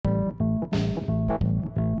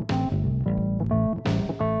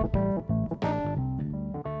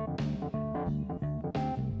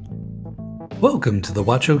Welcome to the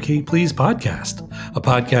Watch OK Please podcast, a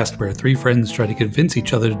podcast where three friends try to convince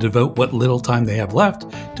each other to devote what little time they have left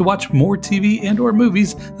to watch more TV and or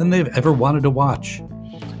movies than they've ever wanted to watch.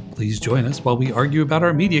 Please join us while we argue about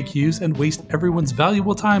our media cues and waste everyone's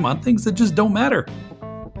valuable time on things that just don't matter.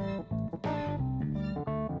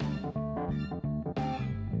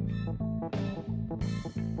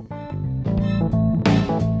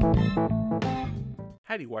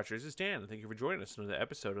 Howdy, Watchers. It's Dan, and thank you for joining us on another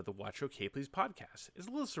episode of the Watch OK Please podcast. It's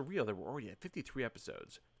a little surreal that we're already at 53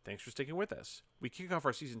 episodes. Thanks for sticking with us. We kick off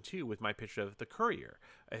our season 2 with my pitch of The Courier,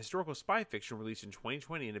 a historical spy fiction released in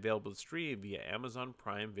 2020 and available to stream via Amazon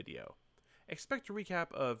Prime Video. Expect a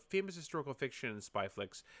recap of famous historical fiction and spy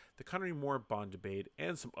flicks, the Connery Moore Bond debate,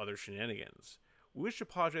 and some other shenanigans. We wish to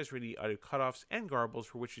apologize for any audio cutoffs and garbles,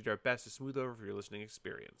 for which we do our best to smooth over your listening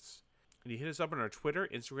experience. When you hit us up on our Twitter,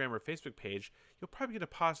 Instagram, or Facebook page, you'll probably get a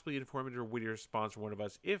possibly informative or witty response from one of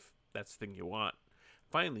us if that's the thing you want.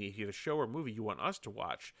 Finally, if you have a show or movie you want us to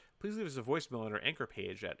watch, please leave us a voicemail on our Anchor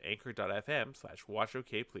page at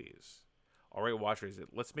anchor.fm/watchokplease. Alright, Watchers,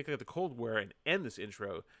 let's make it the Cold War and end this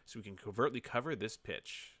intro so we can covertly cover this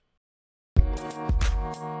pitch.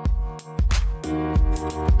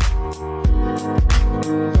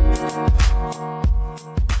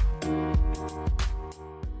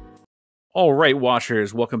 All right,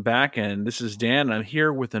 Watchers, welcome back, and this is Dan. I'm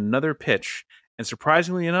here with another pitch, and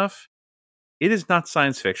surprisingly enough, it is not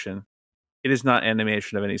science fiction. It is not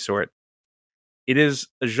animation of any sort. It is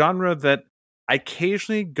a genre that I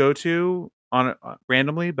occasionally go to on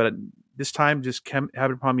randomly, but this time just happened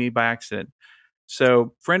upon me by accident.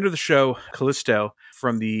 So, friend of the show, Callisto,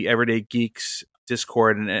 from the Everyday Geeks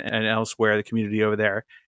Discord and elsewhere, the community over there,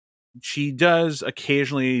 she does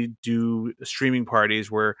occasionally do streaming parties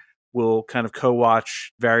where we'll kind of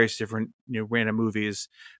co-watch various different, random movies.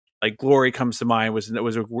 Like Glory comes to mind. It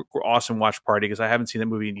was an awesome watch party because I haven't seen that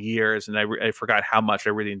movie in years, and I forgot how much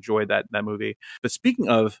I really enjoyed that movie. But speaking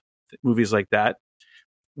of movies like that,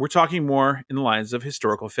 we're talking more in the lines of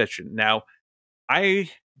historical fiction. Now, I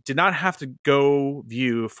did not have to go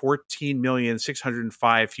view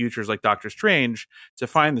 14,605 futures like Doctor Strange to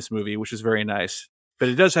find this movie, which is very nice. But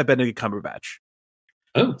it does have Benedict Cumberbatch.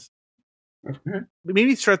 Oh. It made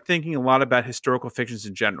me start thinking a lot about historical fictions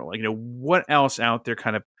in general. Like, what else out there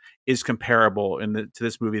kind of is comparable to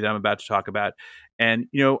this movie that I'm about to talk about. And,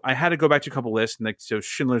 I had to go back to a couple lists. And so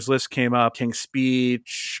Schindler's List came up, King's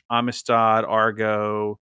Speech, Amistad,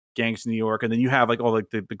 Argo, Gangs of New York. And then you have like all like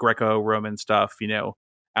the Greco-Roman stuff,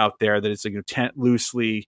 out there that is like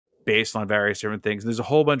loosely based on various different things. And there's a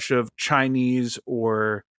whole bunch of Chinese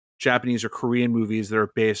or Japanese or Korean movies that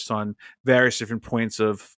are based on various different points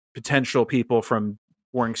of potential people from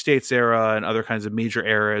Warring States era and other kinds of major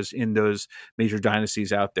eras in those major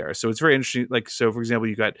dynasties out there. So it's very interesting. Like, so for example,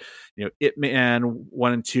 you got, Ip Man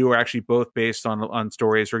 1 and 2 are actually both based on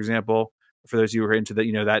stories, for example, for those of you who are into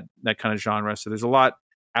that, that kind of genre. So there's a lot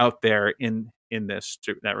out there in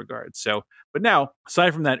that regard. So, but now,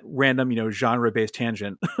 aside from that random, genre-based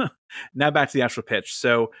tangent, now back to the actual pitch.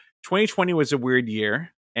 So 2020 was a weird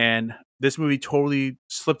year, and this movie totally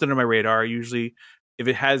slipped under my radar. Usually, if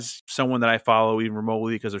it has someone that I follow even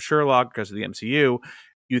remotely because of Sherlock, because of the MCU,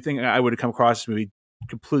 you think I would have come across this movie,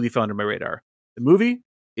 completely fell under my radar. The movie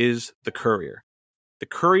is The Courier. The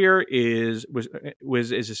Courier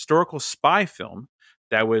was a historical spy film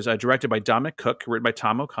that was directed by Dominic Cook, written by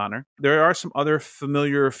Tom O'Connor. There are some other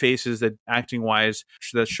familiar faces that acting-wise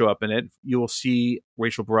that show up in it. You will see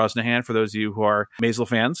Rachel Brosnahan, for those of you who are Maisel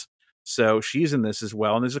fans. So she's in this as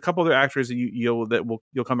well. And there's a couple other actors that you'll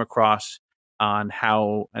come across on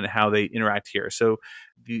how they interact here. So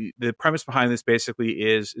the premise behind this basically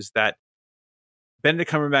is that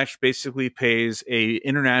Benedict Cumberbatch basically plays a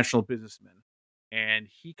international businessman, and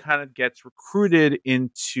he kind of gets recruited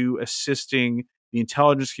into assisting the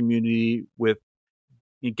intelligence community with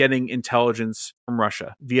getting intelligence from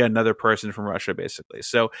Russia via another person from Russia, basically.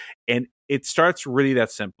 So, and it starts really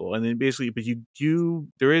that simple. And then basically, but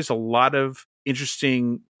there is a lot of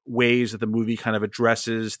interesting ways that the movie kind of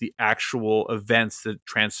addresses the actual events that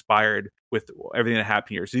transpired with everything that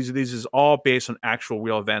happened here. So these is all based on actual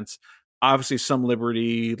real events. Obviously, some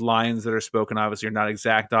liberty lines that are spoken obviously are not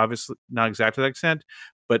exact to that extent.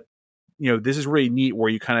 But this is really neat where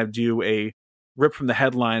you kind of do a rip from the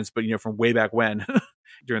headlines, but from way back when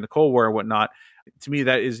during the Cold War and whatnot. To me,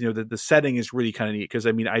 that is the setting is really kind of neat because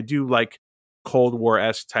I do like Cold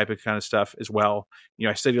War-esque type of kind of stuff as well.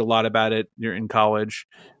 I studied a lot about it in college,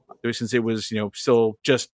 since it was still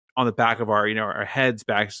just on the back of our our heads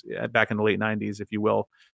back in the late 90s, if you will,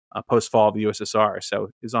 post fall of the USSR. So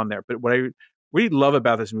it's on there. But what I really love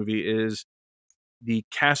about this movie is the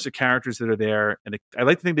cast of characters that are there, and I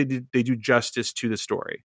like to think they do justice to the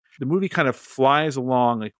story. The movie kind of flies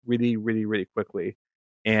along like really, really, really quickly,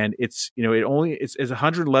 and it's it's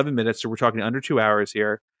 111 minutes, so we're talking under 2 hours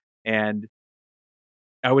here, and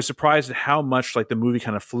I was surprised at how much like the movie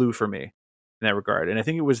kind of flew for me in that regard. And I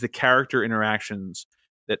think it was the character interactions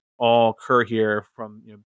that all occur here, from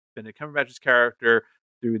Benedict Cumberbatch's character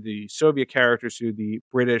through the Soviet characters, through the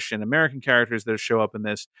British and American characters that show up in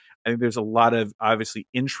this. I think there's a lot of obviously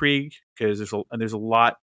intrigue because there's a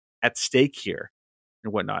lot at stake here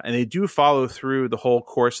and whatnot. And they do follow through the whole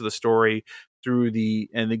course of the story and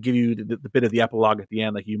they give you the bit of the epilogue at the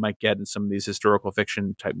end, like you might get in some of these historical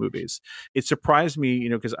fiction type movies. It surprised me,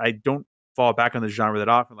 because I don't fall back on the genre that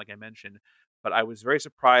often, like I mentioned, but I was very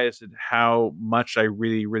surprised at how much I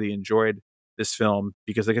really, really enjoyed this film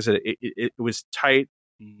because, like I said, it was tight.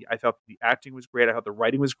 I thought the acting was great. I thought the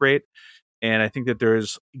writing was great. And I think that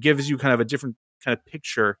gives you kind of a different kind of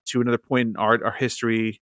picture to another point in our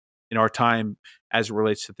history, in our time, as it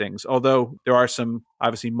relates to things. Although there are some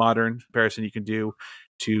obviously modern comparison you can do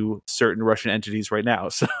to certain Russian entities right now.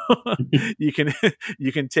 So you can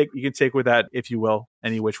take with that, if you will,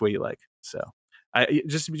 any which way you like. So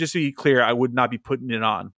just to be clear, I would not be putting it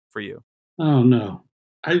on for you. Oh no.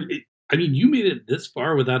 I mean, you made it this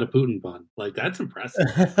far without a Putin pun. Like, that's impressive.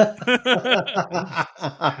 Yeah,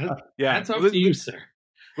 that's up to you, sir.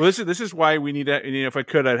 Well, this is why we need to. If I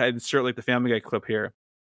could, I'd insert like the Family Guy clip here.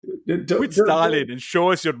 Quit Stalin and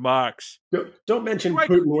show us your marks. Don't mention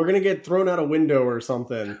Putin. We're going to get thrown out a window or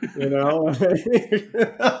something. Do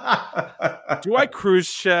I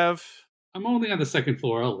Khrushchev? I'm only on the second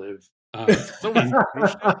floor. I'll live.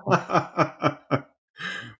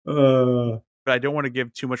 But I don't want to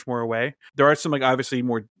give too much more away. There are some, like, obviously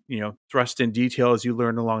more, thrust in details you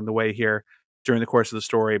learn along the way here during the course of the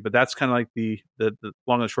story. But that's kind of like the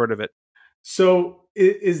long and short of it. So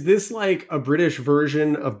is this like a British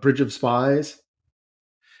version of Bridge of Spies?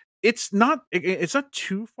 It's not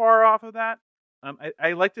too far off of that.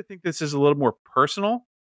 I like to think this is a little more personal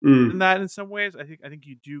than that in some ways. I think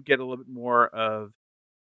you do get a little bit more of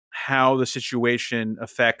how the situation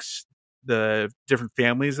affects the different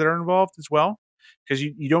families that are involved as well. Because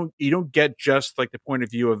you don't get just like the point of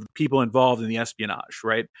view of people involved in the espionage,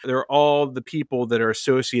 right? They're all the people that are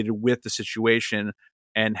associated with the situation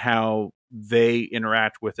and how they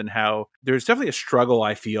interact with, and how there's definitely a struggle,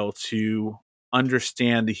 I feel, to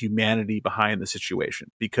understand the humanity behind the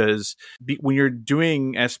situation. Because when you're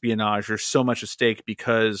doing espionage, there's so much at stake,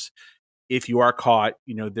 because if you are caught,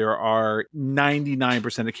 there are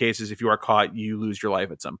 99% of cases, if you are caught, you lose your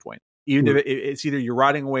life at some point. Even if it's either you're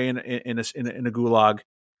rotting away in a gulag,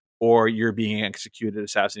 or you're being executed,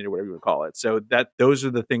 assassinated, whatever you would call it. So those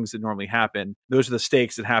are the things that normally happen. Those are the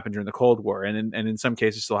stakes that happened during the Cold War, and in some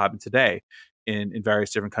cases still happen today in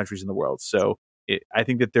various different countries in the world. So I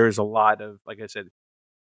think that there's a lot of, like I said,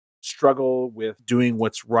 struggle with doing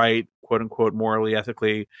what's right, quote unquote, morally,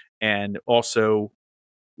 ethically, and also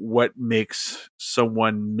what makes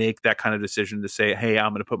someone make that kind of decision to say, hey,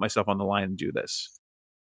 I'm going to put myself on the line and do this.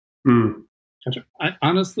 Gotcha. I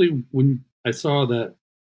honestly, when I saw that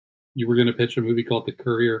you were going to pitch a movie called The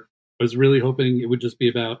Courier, I was really hoping it would just be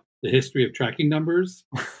about the history of tracking numbers.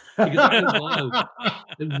 Because I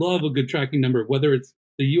love a good tracking number, whether it's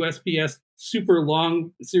the USPS super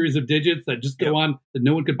long series of digits that just go on that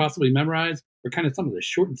no one could possibly memorize, or kind of some of the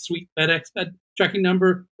short and sweet FedEx tracking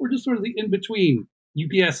number, or just sort of the in-between.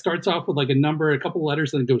 UPS starts off with like a number, a couple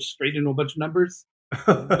letters, and then goes straight into a bunch of numbers.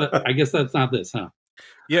 But I guess that's not this, huh?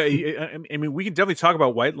 Yeah, I mean, we can definitely talk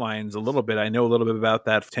about white lines a little bit. I know a little bit about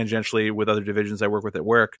that tangentially with other divisions I work with at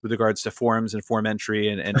work, with regards to forms and form entry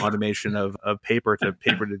and automation of paper to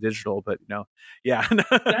digital. But yeah,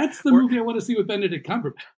 that's the movie I want to see with Benedict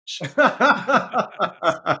Cumberbatch.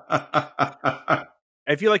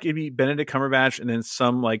 I feel like it'd be Benedict Cumberbatch, and then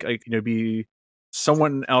some be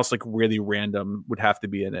someone else like really random would have to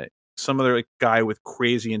be in it. Some other guy with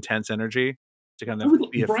crazy intense energy. To kind of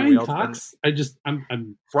be a Brian Cox. I'm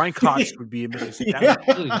Brian Cox would be amazing.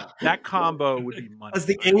 That combo would be money. As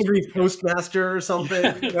the angry postmaster or something.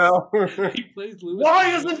 He plays Lewis.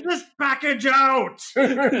 Why isn't this package out?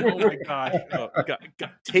 Oh my gosh! God.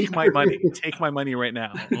 Take my money. Take my money right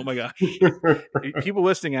now. Oh my gosh! People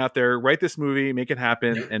listening out there, write this movie, make it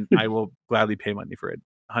happen, and I will gladly pay money for it.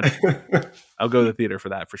 100%. I'll go to the theater for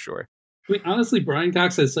that for sure. I mean, honestly, Brian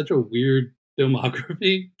Cox has such a weird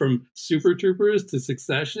filmography, from Super Troopers to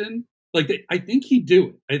Succession. I think he'd do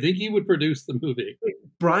it. I think he would produce the movie.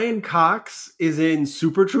 Brian Cox is in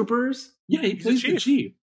Super Troopers? Yeah, he plays the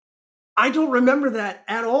chief. I don't remember that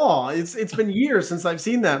at all. It's been years since I've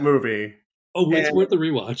seen that movie. Oh, it's And- worth the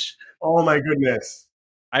rewatch. Oh my goodness.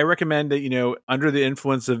 I recommend that, Under the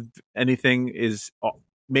Influence of Anything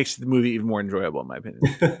makes the movie even more enjoyable, in my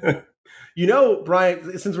opinion.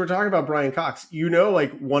 Brian, since we're talking about Brian Cox,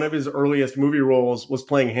 like one of his earliest movie roles was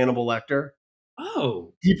playing Hannibal Lecter.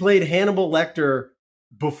 Oh, He played Hannibal Lecter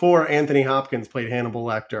before Anthony Hopkins played Hannibal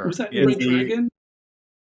Lecter. was that Yeah, Red Dragon?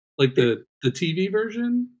 Like the TV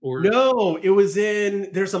version? Or No, it was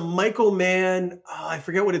there's a Michael Mann, I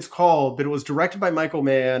forget what it's called, but it was directed by Michael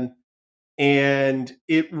Mann, and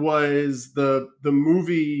it was the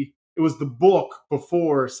movie, it was the book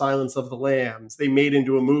before Silence of the Lambs. They made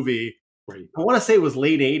into a movie. Right. I want to say it was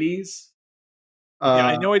late 80s. Yeah,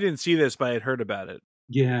 I know I didn't see this, but I had heard about it.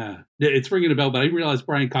 Yeah, it's ringing a bell, but I didn't realize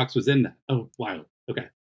Brian Cox was in that. Oh, wow. Okay.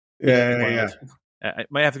 Yeah. I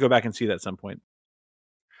might have to go back and see that at some point.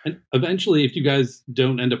 And eventually, if you guys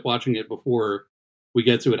don't end up watching it before we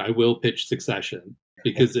get to it, I will pitch Succession,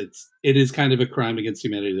 because it is kind of a crime against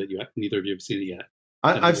humanity that neither of you have seen it yet.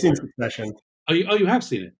 I've seen Succession. Oh, you have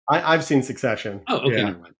seen it? I've seen Succession. Oh, okay, Yeah.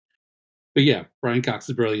 never mind. But yeah, Brian Cox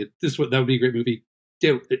is brilliant. That would be a great movie.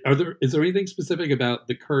 Is there anything specific about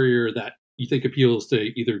The Courier that you think appeals to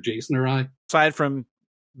either Jason or I? Aside from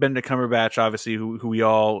Benedict Cumberbatch, obviously, who we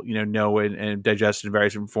all know and digest in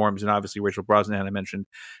various different forms, and obviously Rachel Brosnahan I mentioned,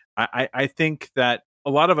 I think that a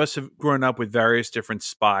lot of us have grown up with various different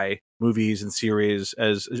spy movies and series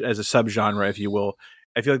as a subgenre, if you will.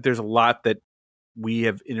 I feel like there's a lot that we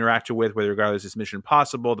have interacted with, whether regardless it's Mission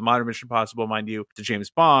Impossible, the modern Mission Impossible, mind you, to James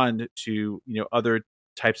Bond, to other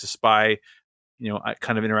types of spy,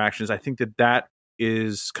 kind of interactions. I think that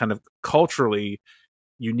is kind of culturally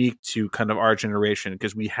unique to kind of our generation,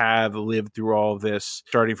 because we have lived through all of this,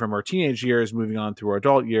 starting from our teenage years, moving on through our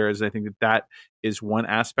adult years. I think that is one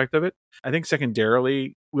aspect of it. I think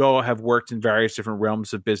secondarily, we all have worked in various different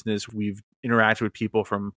realms of business. We've interacted with people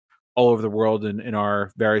from all over the world in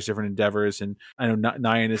our various different endeavors. And I know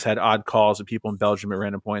Nyan has had odd calls with people in Belgium at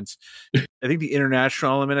random points. I think the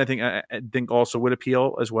international element, I think also would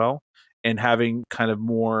appeal as well. And having kind of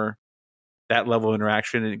more that level of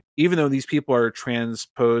interaction. And even though these people are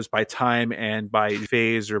transposed by time and by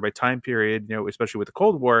phase or by time period, especially with the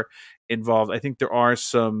Cold War involved, I think there are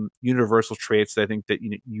some universal traits that I think that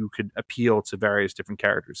you could appeal to various different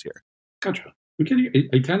characters here. Gotcha.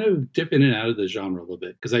 I kind of dip in and out of the genre a little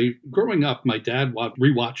bit, because growing up, my dad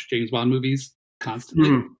rewatched James Bond movies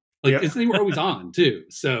constantly. They were always on too.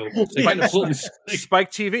 So they kind of Spike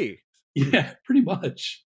TV. Yeah, pretty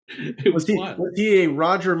much. It was wild. Was he a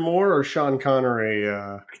Roger Moore or Sean Connery?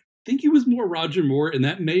 I think he was more Roger Moore, and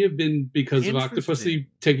that may have been because of Octopussy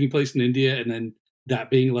taking place in India, and then that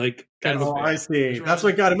being like kind of. I see. That's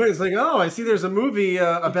what got him in. It's like, I see. There's a movie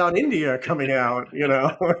about India coming out.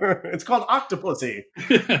 It's called Octopussy.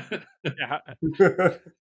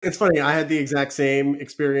 It's funny. I had the exact same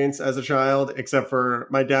experience as a child, except for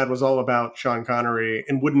my dad was all about Sean Connery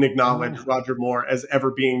and wouldn't acknowledge Roger Moore as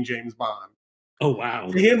ever being James Bond. Oh, wow.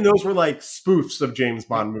 To him, those were like spoofs of James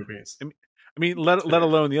Bond movies. I mean, let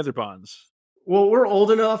alone the other Bonds. Well, we're old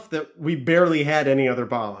enough that we barely had any other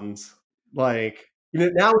Bonds. Like,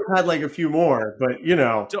 now we've had like a few more, but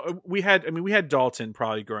we had Dalton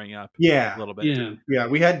probably growing up. Yeah. A little bit. Yeah.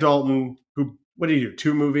 We had Dalton, who, what did he do?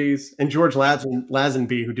 2 movies, and George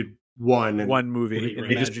Lazenby, who did one movie.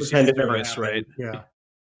 They just pretended never happened. Right? Yeah.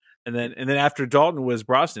 And then after Dalton was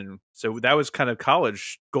Brosnan, so that was kind of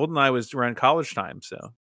college. GoldenEye was around college time, so.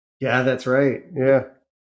 Yeah, that's right. Yeah.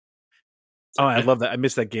 Oh, I love that. I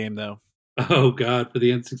missed that game though. Oh God, for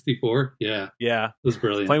the N64, yeah, it was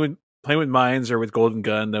brilliant. Playing with mines or with Golden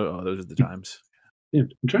Gun, those are the times. Yeah,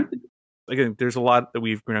 I'm trying to think. Again, there's a lot that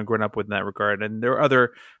we've grown up with in that regard, and there are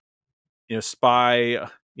other, spy.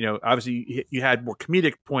 Obviously you had more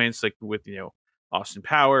comedic points like with Austin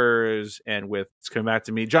Powers, and with, it's coming back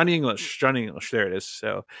to me, Johnny English. There it is.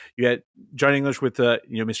 So you had Johnny English with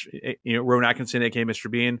Mr. Rowan Atkinson, aka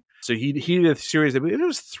Mr. Bean. So he did a series. I believe it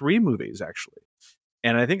was 3 movies actually,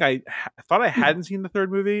 and I think I thought I hadn't seen the 3rd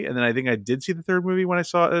movie, and then I think I did see the 3rd movie when I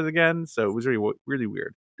saw it again. So it was really, really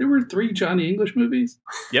weird. There were 3 Johnny English movies?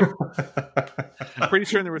 Yep. I'm pretty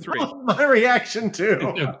certain there were 3. My reaction too.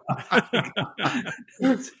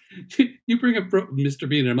 You bring up Mr.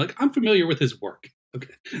 Bean, and I'm like, I'm familiar with his work. Okay.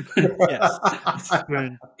 Yes.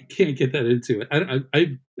 I can't get that into it.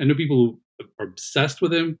 I know people who are obsessed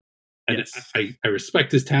with him, and yes. I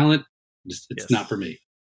respect his talent. It's not for me.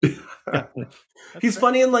 He's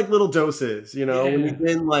funny in like little doses, when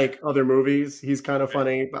he's in like other movies, he's kind of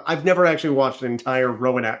funny, but I've never actually watched an entire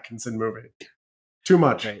Rowan Atkinson movie. Too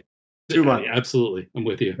much. Right. Too much. Absolutely. I'm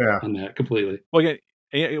with you on that completely. Well,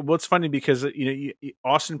 it's funny because,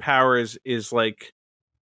 Austin Powers is like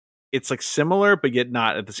it's like similar, but yet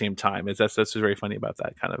not at the same time. That's what's very funny about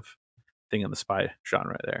that kind of thing in the spy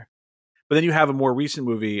genre there. But then you have a more recent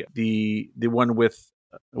movie, the one with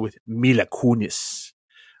Mila Kunis,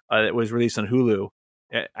 that was released on Hulu.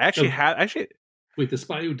 I actually wait, The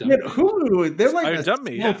Spy Who Dumped Me. Hulu, they're Spy like Who Dumped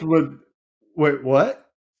Me, wait, what?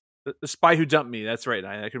 The Spy Who Dumped Me. That's right.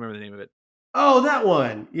 I can remember the name of it. Oh, that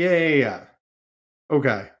one. Yeah.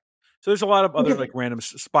 Okay. So there's a lot of other like random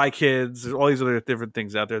Spy Kids. There's all these other different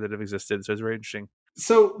things out there that have existed. So it's very interesting.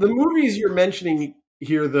 So the movies you're mentioning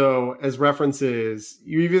here, though, as references,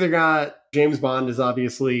 you've either got James Bond is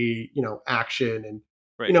obviously, action and,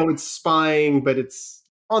 it's spying, but it's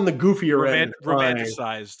on the goofier end.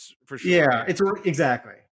 Romanticized, for sure. Yeah,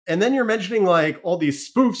 exactly. And then you're mentioning like all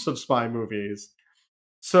these spoofs of spy movies.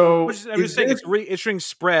 So I'm just saying it's really interesting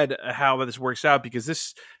spread how this works out, because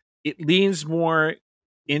it leans more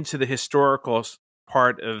into the historical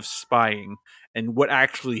part of spying and what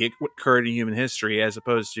actually occurred in human history, as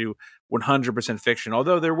opposed to 100% fiction.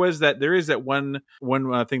 Although there is that one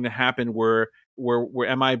thing that happened where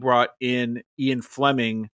MI brought in Ian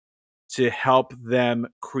Fleming to help them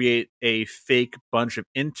create a fake bunch of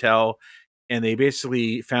intel, and they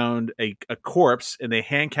basically found a corpse, and they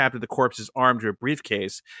handcuffed the corpse's arm to a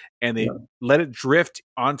briefcase, and they let it drift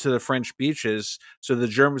onto the French beaches, so the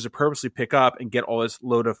Germans would purposely pick up and get all this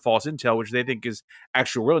load of false intel, which they think is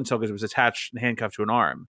actual real intel because it was attached and handcuffed to an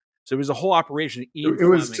arm. So it was a whole operation.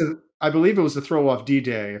 I believe it was to throw off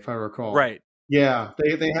D-Day, if I recall. Right. Yeah,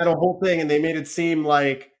 they had a whole thing, and they made it seem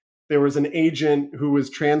like there was an agent who was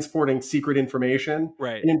transporting secret information.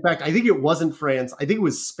 Right. And in fact, I think it wasn't France. I think it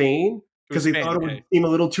was Spain, because they thought it would seem a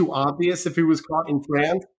little too obvious if he was caught in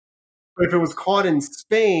France. But if it was caught in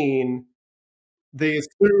Spain, they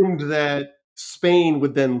assumed that Spain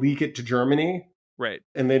would then leak it to Germany. Right.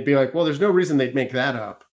 And they'd be like, well, there's no reason they'd make that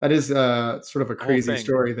up. That is sort of a crazy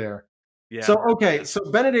story there. Yeah. So, okay. So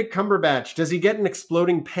Benedict Cumberbatch, does he get an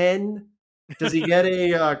exploding pen? Does he get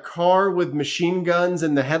a car with machine guns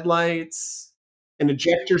in the headlights? An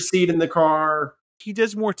ejector seat in the car? He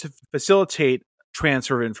does more to facilitate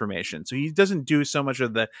transfer of information. So he doesn't do so much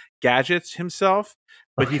of the gadgets himself,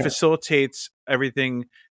 but he facilitates everything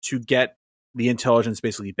to get the intelligence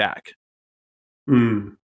basically back.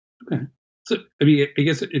 Okay. So, I mean, I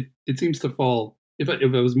guess it seems to fall, if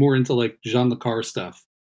I was more into like Jean Le Carre stuff,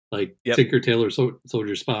 like Tinker Tailor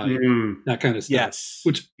Soldier Spy, that kind of stuff. Yes.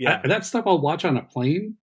 Which that stuff I'll watch on a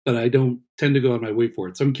plane, but I don't tend to go on my way for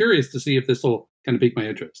it. So I'm curious to see if this will kind of pique my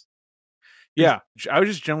interest. Yeah, I was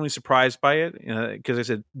just generally surprised by it, because I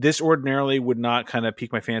said this ordinarily would not kind of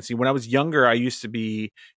pique my fancy. When I was younger, I used to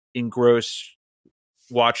be engrossed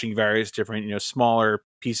watching various different, smaller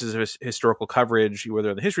pieces of historical coverage, whether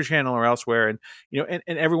on the History Channel or elsewhere, and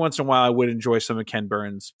and every once in a while I would enjoy some of Ken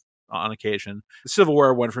Burns on occasion. The Civil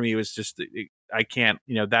War one for me was just I can't,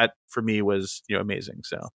 that for me was amazing.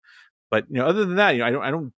 So, but other than that,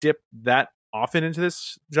 I don't dip that often into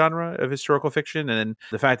this genre of historical fiction, and then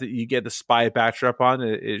the fact that you get the spy backdrop on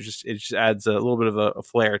it, it just adds a little bit of a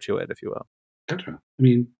flair to it, if you will. Gotcha. I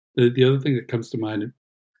mean, the other thing that comes to mind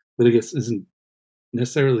that I guess isn't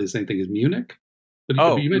necessarily the same thing as Munich,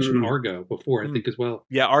 but you mentioned Argo before, I think, as well.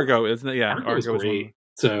 Yeah, Argo, isn't it? Yeah, Argo is great.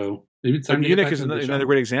 So maybe it's time Munich is another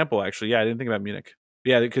great example, actually. Yeah, I didn't think about Munich.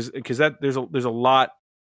 Yeah, because there's a lot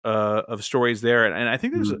of stories there, and I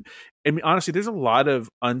think honestly, there's a lot of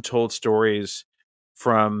untold stories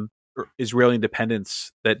from Israeli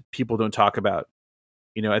independence that people don't talk about.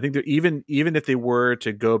 I think that even if they were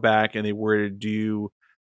to go back and they were to do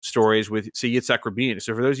stories with, say, Yitzhak Rabin.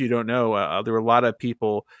 So for those of you who don't know, there were a lot of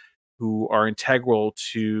people who are integral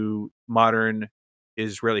to modern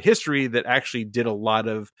Israeli history that actually did a lot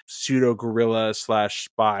of pseudo guerrilla /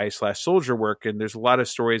 spy / soldier work. And there's a lot of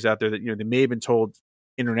stories out there that, they may have been told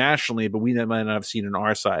internationally, but we might not have seen on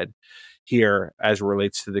our side here as it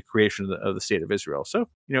relates to the creation of the state of Israel. So,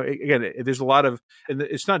 again, there's a lot of, and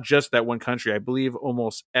it's not just that one country. I believe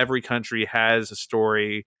almost every country has a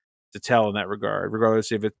story to tell in that regard,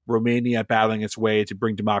 regardless if it's Romania battling its way to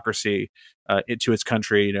bring democracy into its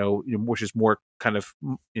country, which is more kind of,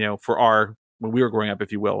 for when we were growing up,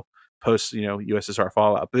 if you will, post, USSR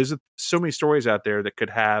fallout. But there's so many stories out there that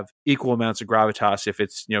could have equal amounts of gravitas if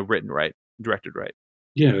it's, written right, directed right.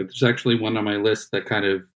 Yeah, there's actually one on my list that kind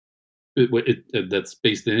of, that's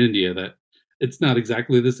based in India, that it's not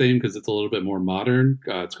exactly the same because it's a little bit more modern.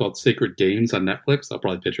 It's called Sacred Dames on Netflix. I'll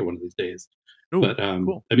probably pitch it one of these days. Ooh, but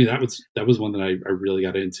cool. I mean, that was one that I really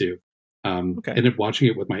got into. Ended up watching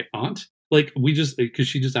it with my aunt. Like, because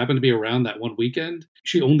she just happened to be around that one weekend.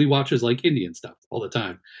 She only watches like Indian stuff all the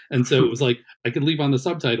time, and so it was like I could leave on the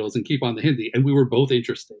subtitles and keep on the Hindi, and we were both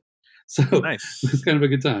interested. So Nice. it was kind of a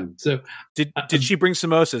good time. So Did she bring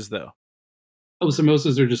samosas though?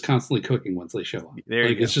 samosas are just constantly cooking once they show up. There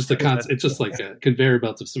you go. It's just it's just like a conveyor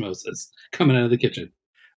belt of samosas coming out of the kitchen.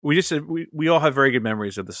 We just said we all have very good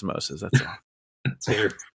memories of the samosas. That's all. That's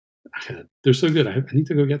fair. They're so good. I need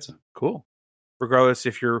to go get some. Cool. Regardless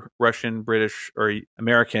if you're Russian, British, or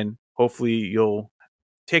American, hopefully you'll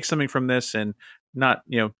take something from this and not,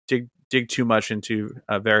 dig too much into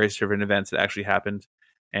various different events that actually happened,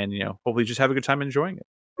 and hopefully just have a good time enjoying it.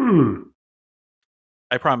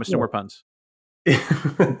 I promise, no more puns.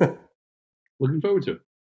 Looking forward to it.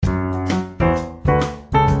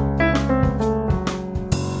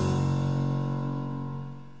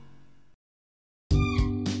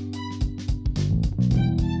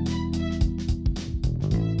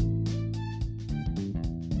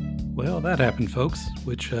 Well, that happened, folks,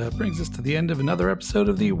 which brings us to the end of another episode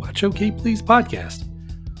of the Watch OK Please podcast.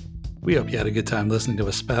 We hope you had a good time listening to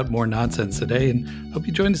us spout more nonsense today, and hope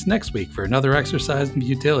you join us next week for another exercise in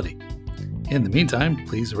futility. In the meantime,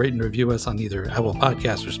 please rate and review us on either Apple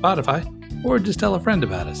Podcasts or Spotify, or just tell a friend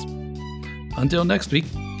about us. Until next week,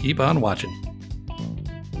 keep on watching.